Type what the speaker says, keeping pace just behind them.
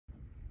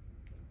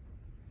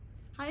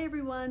Hi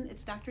everyone,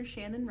 it's Dr.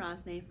 Shannon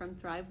Roznay from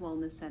Thrive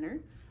Wellness Center.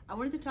 I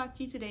wanted to talk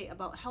to you today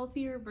about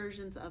healthier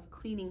versions of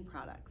cleaning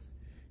products.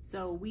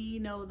 So we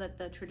know that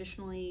the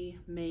traditionally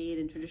made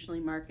and traditionally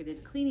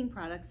marketed cleaning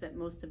products that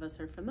most of us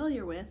are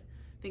familiar with,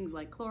 things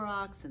like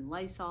Clorox and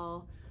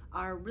Lysol,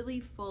 are really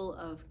full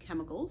of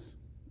chemicals.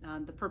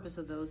 The purpose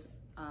of those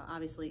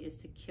obviously is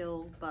to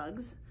kill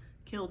bugs,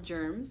 kill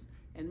germs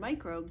and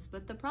microbes,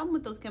 but the problem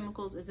with those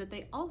chemicals is that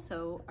they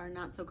also are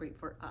not so great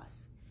for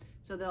us.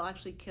 So they'll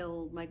actually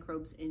kill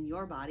microbes in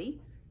your body,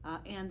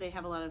 and they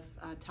have a lot of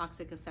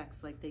toxic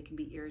effects, like they can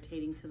be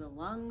irritating to the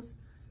lungs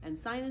and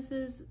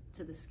sinuses,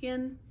 to the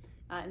skin,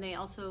 and they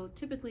also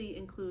typically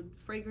include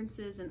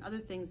fragrances and other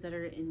things that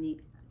are in the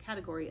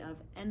category of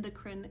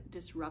endocrine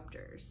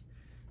disruptors.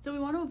 So we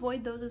want to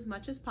avoid those as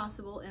much as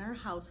possible in our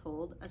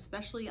household,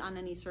 especially on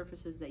any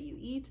surfaces that you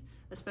eat,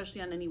 especially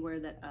on anywhere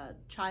that a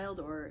child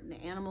or an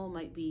animal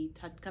might be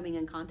coming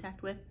in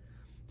contact with.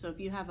 So if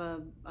you have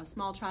a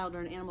small child or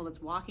an animal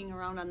that's walking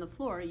around on the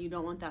floor, you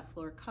don't want that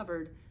floor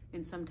covered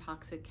in some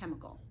toxic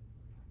chemical.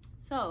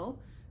 So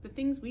the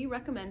things we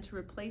recommend to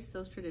replace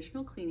those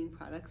traditional cleaning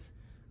products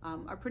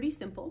are pretty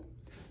simple.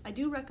 I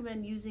do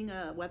recommend using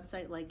a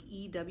website like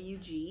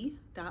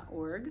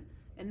ewg.org,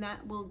 and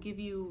that will give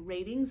you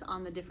ratings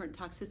on the different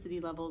toxicity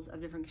levels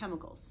of different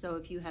chemicals. So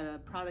if you had a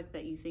product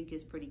that you think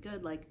is pretty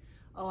good, like,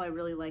 oh, I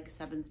really like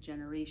 7th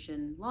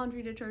generation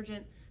laundry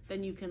detergent,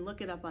 then you can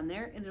look it up on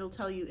there and it'll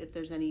tell you if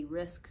there's any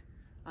risk,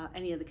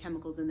 any of the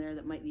chemicals in there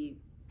that might be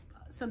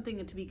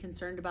something to be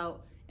concerned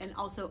about, and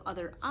also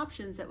other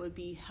options that would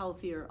be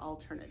healthier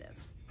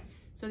alternatives.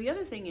 So the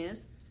other thing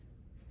is,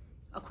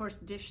 of course,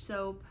 dish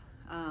soap,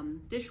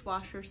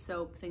 dishwasher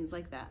soap, things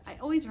like that. I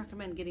always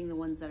recommend getting the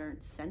ones that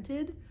aren't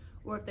scented,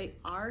 or if they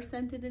are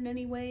scented in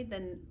any way,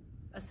 then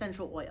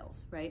essential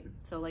oils, right?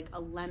 So like a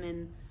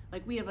lemon,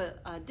 like we have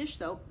a dish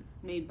soap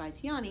made by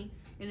Tiani,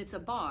 and it's a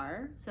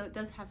bar, so it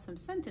does have some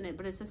scent in it,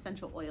 but it's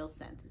essential oil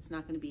scent. It's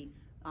not going to be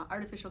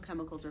artificial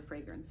chemicals or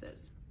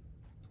fragrances.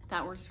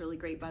 That works really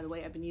great, by the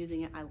way. I've been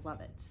using it. I love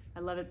it. I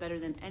love it better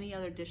than any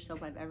other dish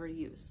soap I've ever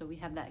used. So we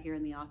have that here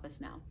in the office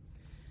now.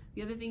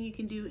 The other thing you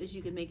can do is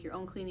you can make your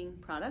own cleaning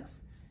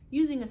products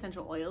using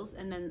essential oils,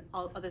 and then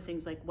all other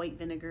things like white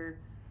vinegar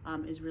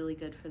is really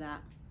good for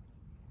that.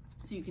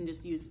 So you can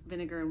just use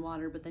vinegar and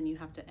water, but then you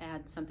have to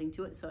add something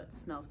to it so it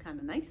smells kind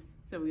of nice.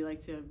 So we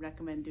like to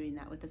recommend doing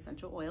that with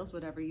essential oils,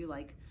 whatever you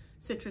like.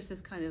 Citrus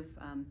is kind of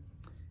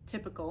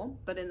typical,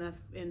 but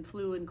in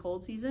flu and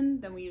cold season,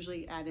 then we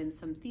usually add in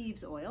some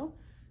thieves oil.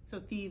 So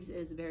thieves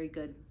is very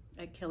good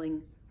at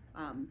killing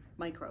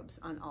microbes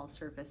on all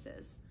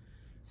surfaces.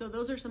 So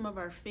those are some of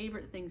our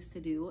favorite things to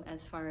do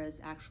as far as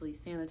actually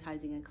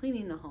sanitizing and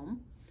cleaning the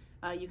home.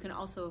 You can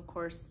also, of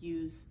course,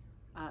 use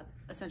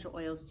essential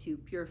oils to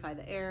purify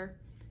the air.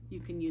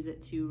 You can use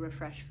it to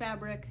refresh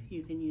fabric.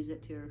 You can use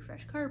it to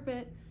refresh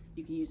carpet.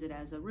 You can use it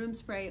as a room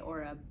spray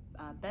or a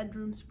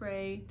bedroom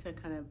spray to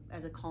kind of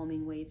as a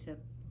calming way to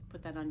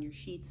put that on your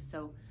sheets.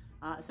 So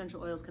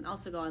essential oils can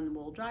also go on the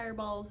wool dryer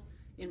balls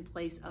in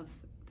place of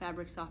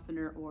fabric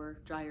softener or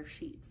dryer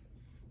sheets.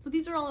 So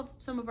these are all of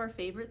some of our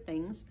favorite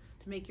things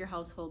to make your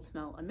household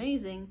smell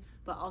amazing,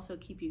 but also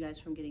keep you guys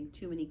from getting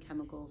too many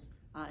chemicals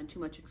and too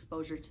much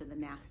exposure to the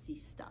nasty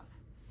stuff.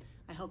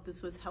 I hope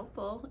this was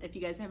helpful. If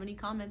you guys have any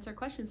comments or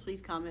questions, please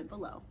comment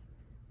below.